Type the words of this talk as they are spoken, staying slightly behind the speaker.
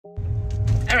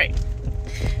All right,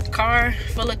 car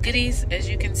full of goodies, as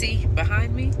you can see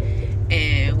behind me,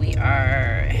 and we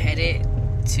are headed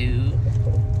to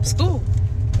school.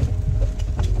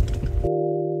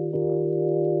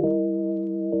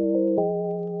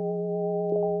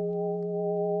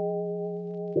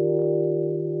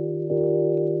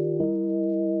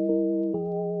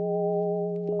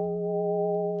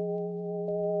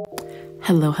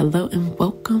 Hello, and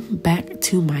welcome back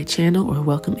to my channel, or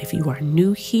welcome if you are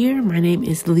new here. My name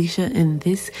is Leisha, and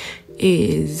this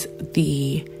is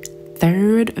the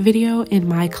third video in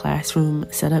my classroom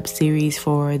setup series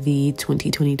for the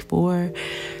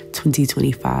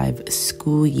 2024-2025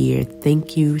 school year.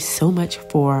 Thank you so much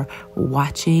for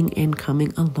watching and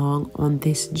coming along on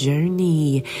this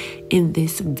journey. In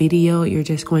this video, you're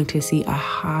just going to see a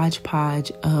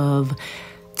hodgepodge of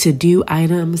to-do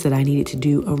items that I needed to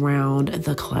do around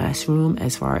the classroom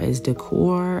as far as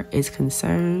decor is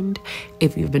concerned.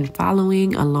 If you've been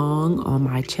following along on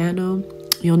my channel,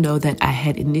 you'll know that I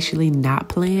had initially not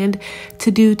planned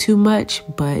to do too much,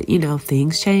 but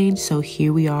things change, so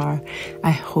here we are.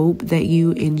 I hope that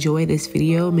you enjoy this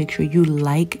video. Make sure you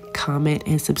like, comment,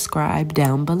 and subscribe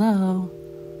down below.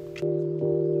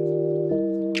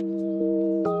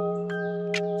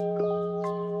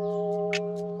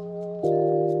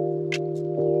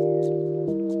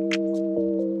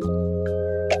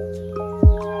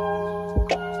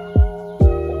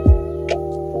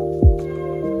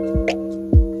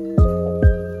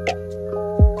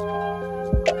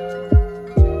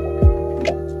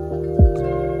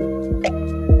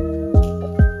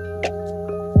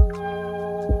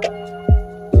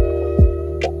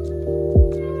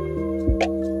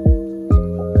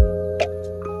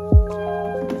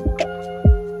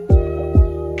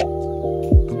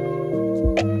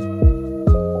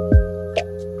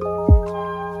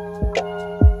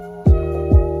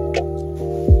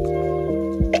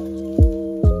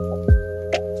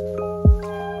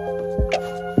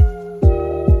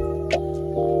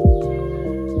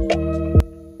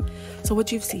 So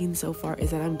what you've seen so far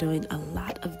is that I'm doing a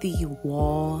lot of the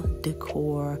wall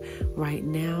decor. Right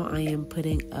now I am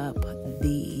putting up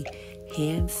the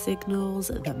hand signals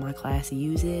that my class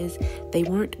uses. They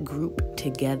weren't grouped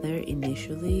together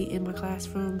initially in my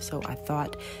classroom, so I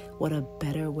thought what a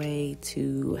better way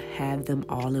to have them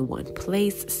all in one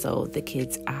place so the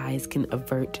kids' eyes can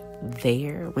avert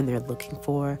there when they're looking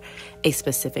for a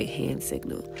specific hand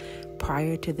signal.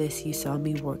 Prior to this, you saw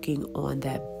me working on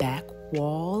that back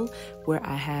wall where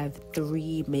I have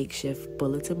 3 makeshift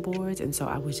bulletin boards, and so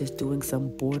I was just doing some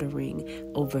bordering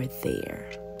over there.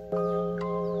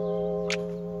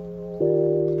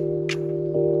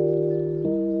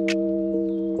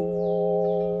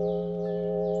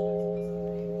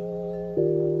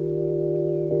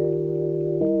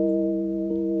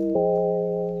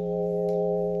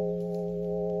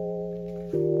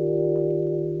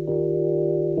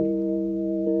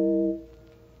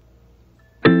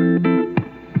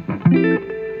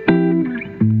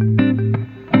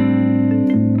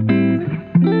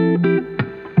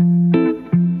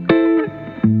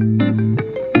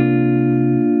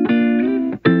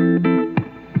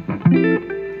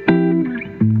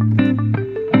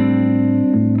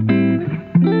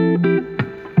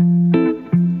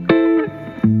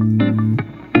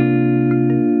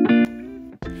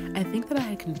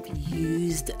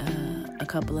 Confused a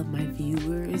couple of my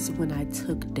viewers when I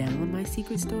took down my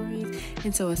secret stories,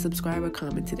 and so a subscriber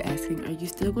commented asking, are you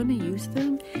still going to use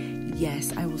them?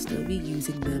 Yes, I will still be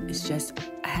using them. It's just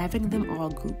having them all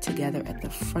grouped together at the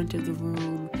front of the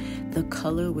room, the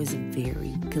color was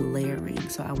very glaring,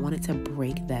 so I wanted to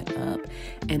break that up.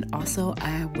 And also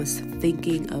I was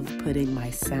thinking of putting my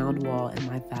sound wall and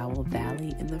my vowel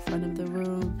valley in the front of the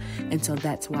room, and so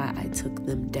that's why I took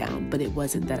them down, but it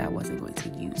wasn't that I wasn't going to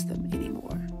use them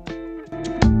anymore.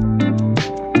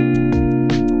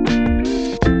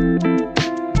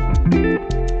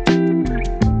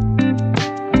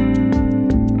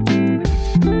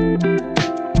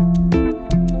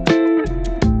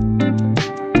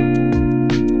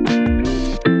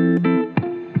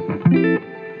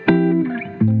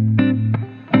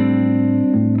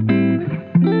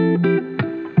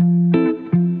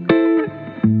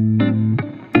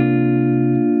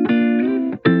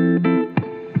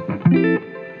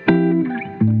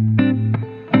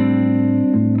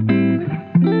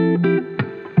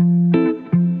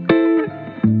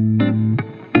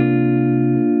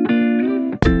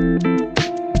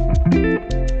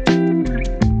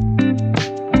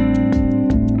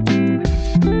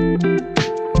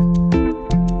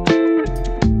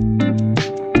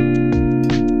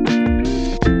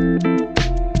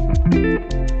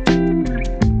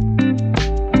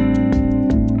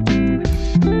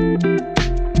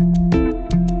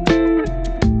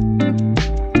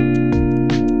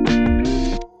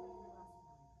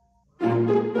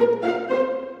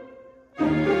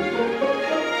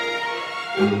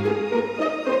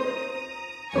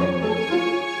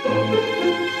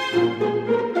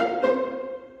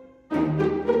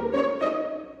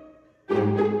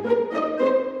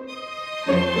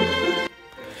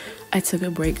 I took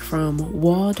a break from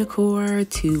wall decor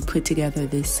to put together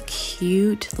this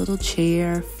cute little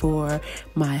chair for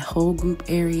my whole group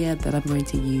area that I'm going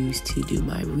to use to do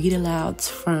my read alouds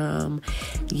from.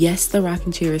 Yes, the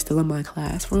rocking chair is still in my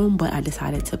classroom, but I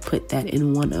decided to put that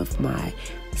in one of my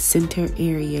center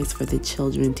areas for the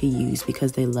children to use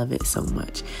because they love it so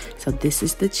much. So this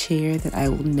is the chair that I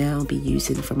will now be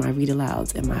using for my read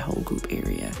alouds in my whole group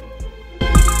area.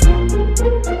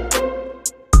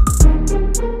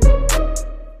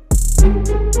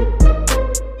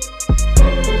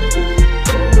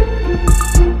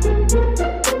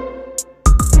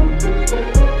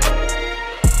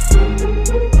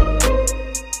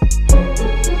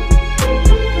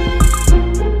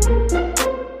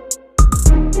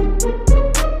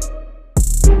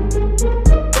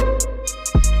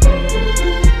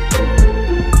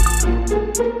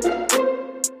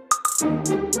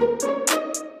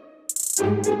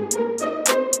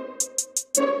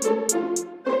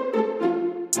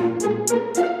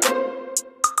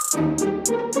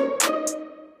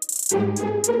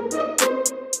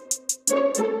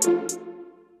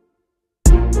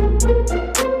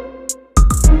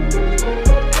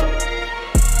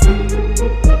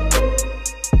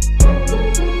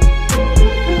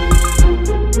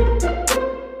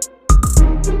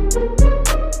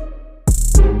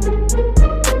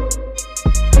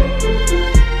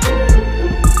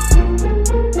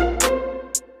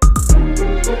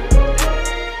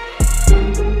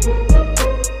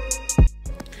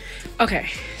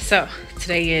 Okay, so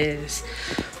today is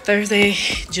Thursday,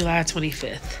 July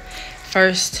 25th.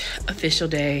 First official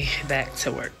day back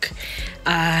to work.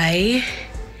 I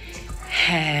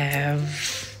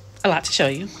have a lot to show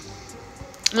you.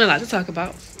 A lot to talk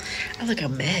about. I look a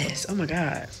mess. Oh my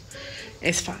God.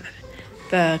 It's fine.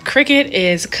 The Cricut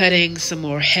is cutting some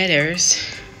more headers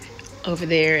over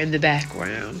there in the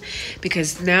background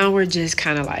because now we're just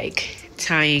kind of like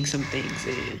tying some things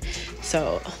in.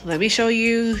 So let me show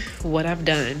you what I've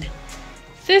done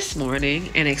this morning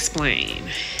and explain.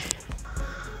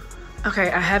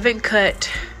 Okay, I haven't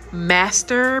cut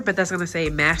master, but that's gonna say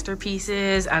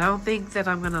masterpieces. I don't think that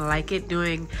I'm gonna like it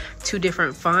doing two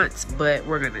different fonts, but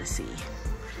we're gonna see.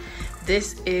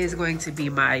 This is going to be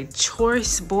my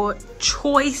choice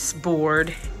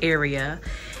board area,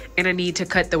 and I need to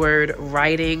cut the word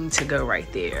writing to go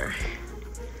right there.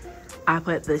 I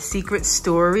put the secret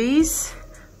stories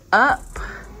up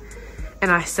and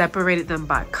I separated them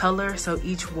by color, so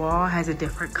each wall has a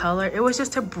different color. It was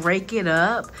just to break it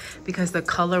up because the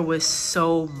color was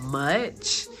so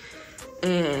much.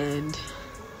 And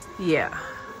yeah,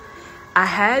 I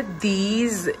had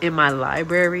these in my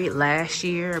library last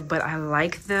year, but I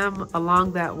like them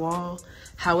along that wall.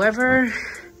 However,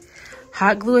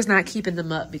 hot glue is not keeping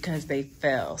them up because they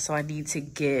fell, so I need to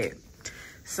get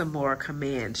some more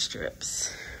command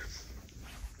strips.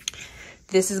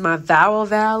 This is my vowel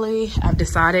valley. I've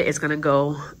decided it's gonna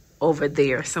go over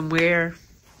there somewhere.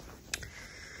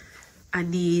 I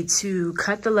need to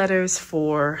cut the letters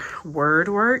for word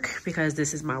work because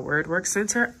this is my word work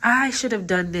center. I should have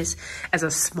done this as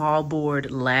a small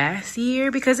board last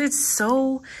year because it's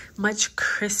so much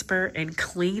crisper and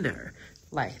cleaner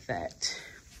like that.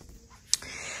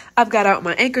 I've got out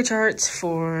my anchor charts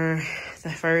for the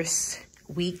first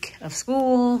week of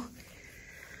school.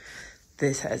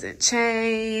 This hasn't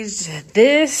changed.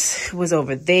 This was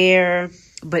over there,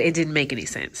 but it didn't make any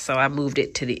sense, so I moved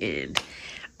it to the end.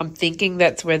 I'm thinking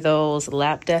that's where those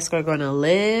lap desks are gonna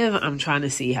live. I'm trying to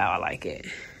see how I like it.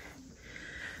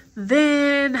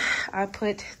 Then I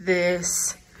put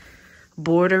this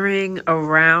bordering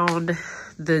around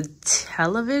the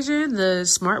television, the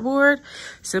smart board,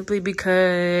 simply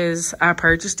because I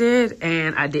purchased it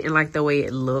and I didn't like the way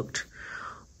it looked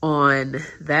on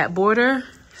that border.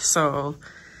 So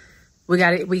we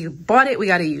got it, we bought it, we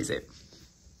got to use it.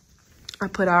 I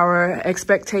put our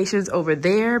expectations over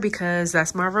there because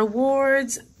that's my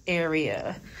rewards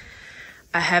area.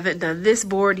 I haven't done this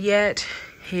board yet.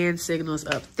 Hand signals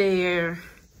up there.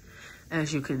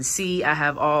 As you can see, I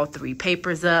have all three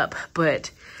papers up,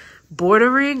 but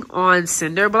bordering on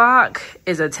cinder block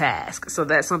is a task. So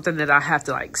that's something that I have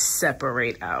to like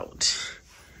separate out.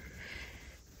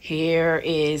 Here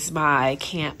is my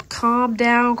Camp Calm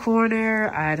Down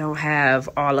corner. I don't have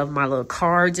all of my little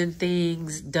cards and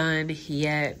things done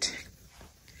yet.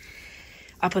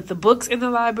 I put the books in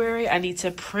the library. I need to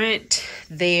print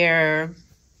their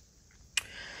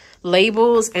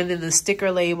labels and then the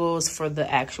sticker labels for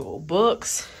the actual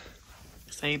books.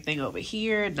 Same thing over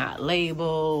here, not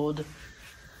labeled.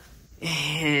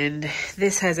 And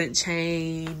this hasn't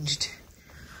changed.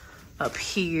 Up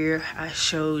here, I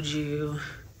showed you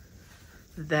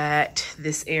that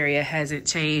this area hasn't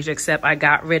changed, except I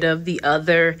got rid of the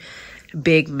other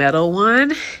big metal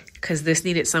one because this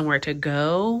needed somewhere to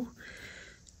go.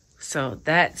 So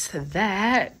that's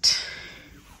that.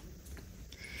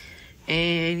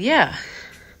 And yeah.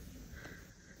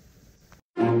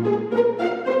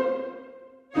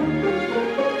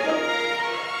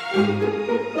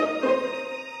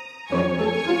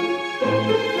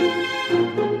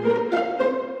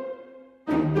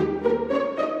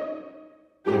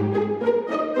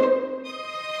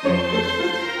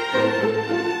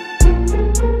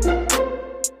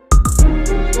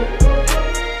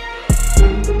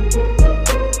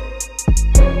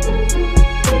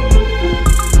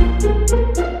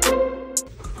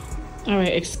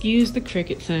 Excuse the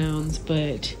cricket sounds,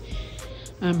 but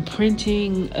I'm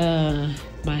printing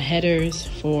my headers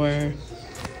for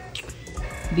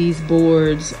these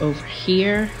boards over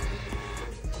here.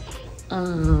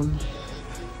 And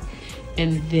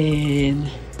then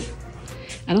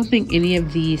I don't think any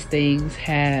of these things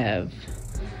have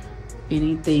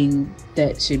anything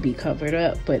that should be covered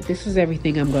up, but this is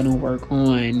everything I'm going to work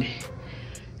on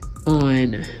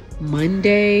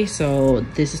Monday. So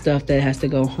this is stuff that has to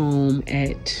go home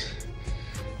at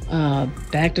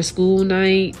back to school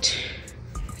night.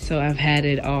 So I've had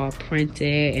it all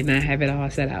printed and I have it all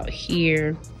set out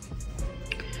here.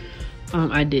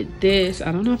 I did this.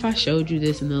 I don't know if I showed you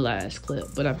this in the last clip,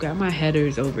 but I've got my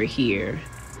headers over here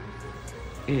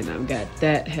and I've got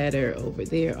that header over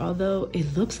there, although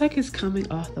it looks like it's coming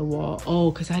off the wall. Oh,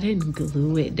 because I didn't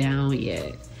glue it down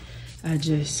yet. I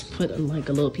just put like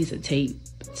a little piece of tape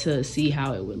to see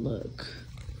how it would look.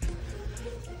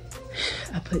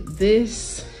 I put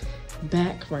this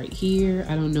back right here.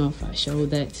 I don't know if I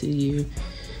showed that to you.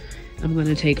 I'm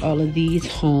gonna take all of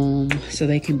these home so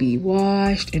they can be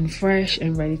washed and fresh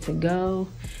and ready to go.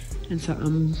 And so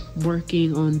I'm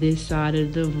working on this side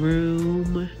of the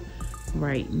room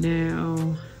right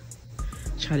now.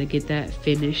 Try to get that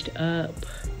finished up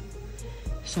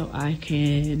so I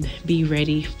can be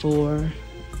ready for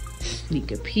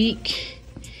sneak a peek.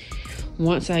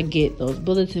 Once I get those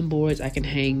bulletin boards, I can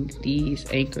hang these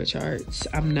anchor charts.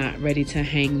 I'm not ready to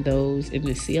hang those in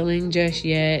the ceiling just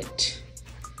yet.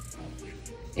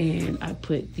 And I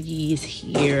put these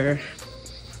here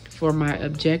for my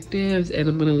objectives, and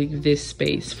I'm gonna leave this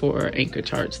space for anchor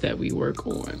charts that we work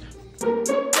on.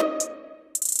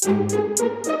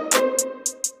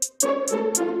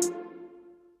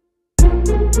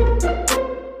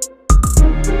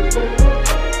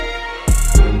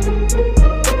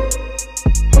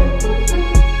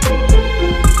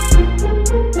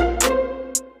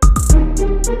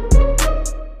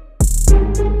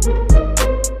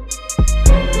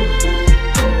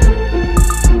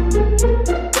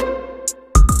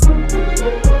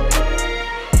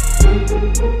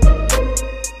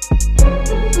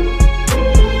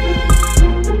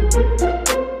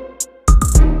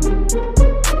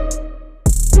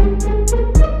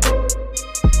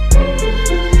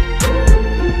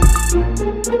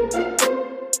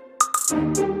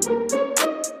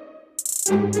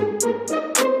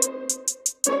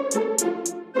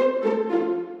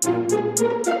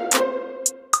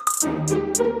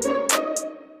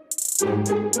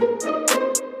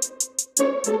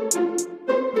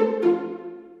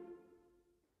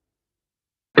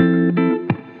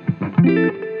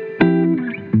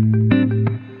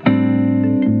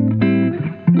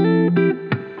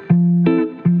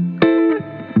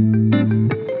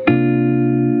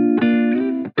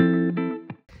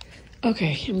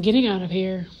 Okay, I'm getting out of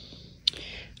here.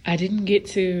 I didn't get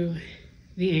to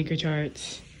the anchor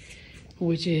charts,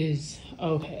 which is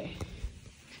okay.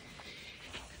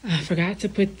 I forgot to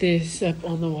put this up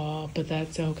on the wall, but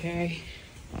that's okay.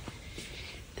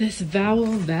 This Vowel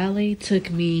Valley took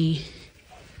me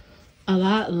a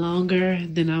lot longer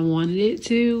than I wanted it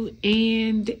to,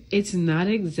 and it's not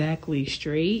exactly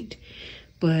straight,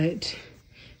 but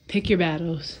pick your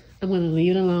battles. I'm gonna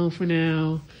leave it alone for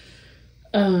now.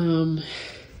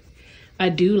 I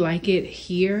do like it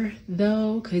here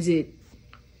though, because it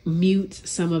mutes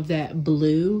some of that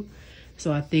blue.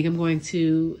 So I think I'm going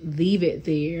to leave it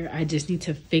there. I just need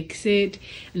to fix it.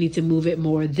 I need to move it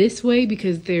more this way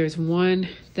because there's one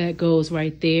that goes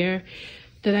right there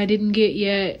that I didn't get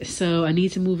yet. So I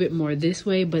need to move it more this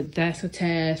way, but that's a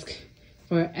task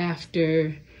for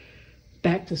after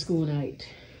back to school night.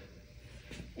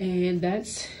 And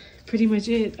that's pretty much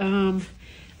it.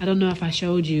 I don't know if I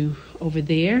showed you over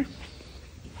there.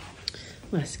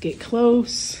 Let's get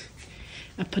close.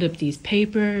 I put up these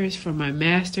papers for my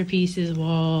masterpieces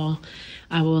wall.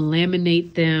 I will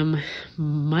laminate them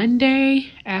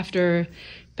Monday after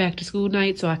back to school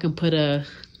night so I can put a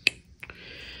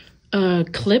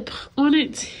clip on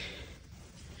it.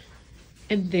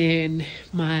 And then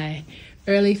my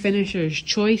early finisher's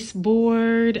choice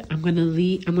board, I'm gonna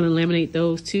laminate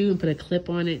those too and put a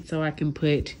clip on it so I can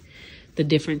put the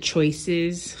different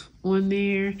choices on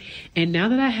there. And now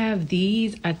that I have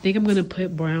these, I think I'm gonna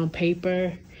put brown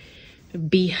paper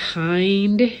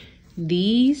behind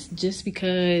these just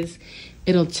because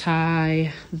it'll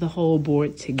tie the whole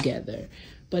board together.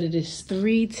 But it is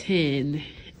 3:10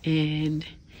 and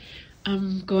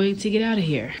I'm going to get out of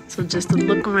here. So just a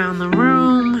look around the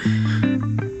room.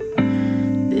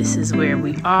 This is where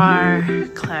we are.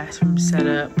 Classroom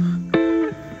setup.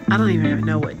 I don't even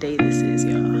know what day this is,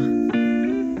 y'all. I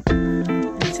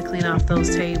need to clean off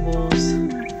those tables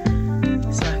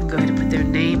so I can go ahead and put their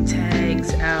name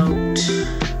tags out.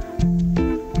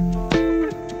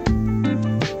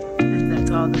 And that's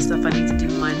all the stuff I need to do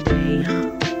Monday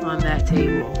on that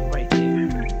table.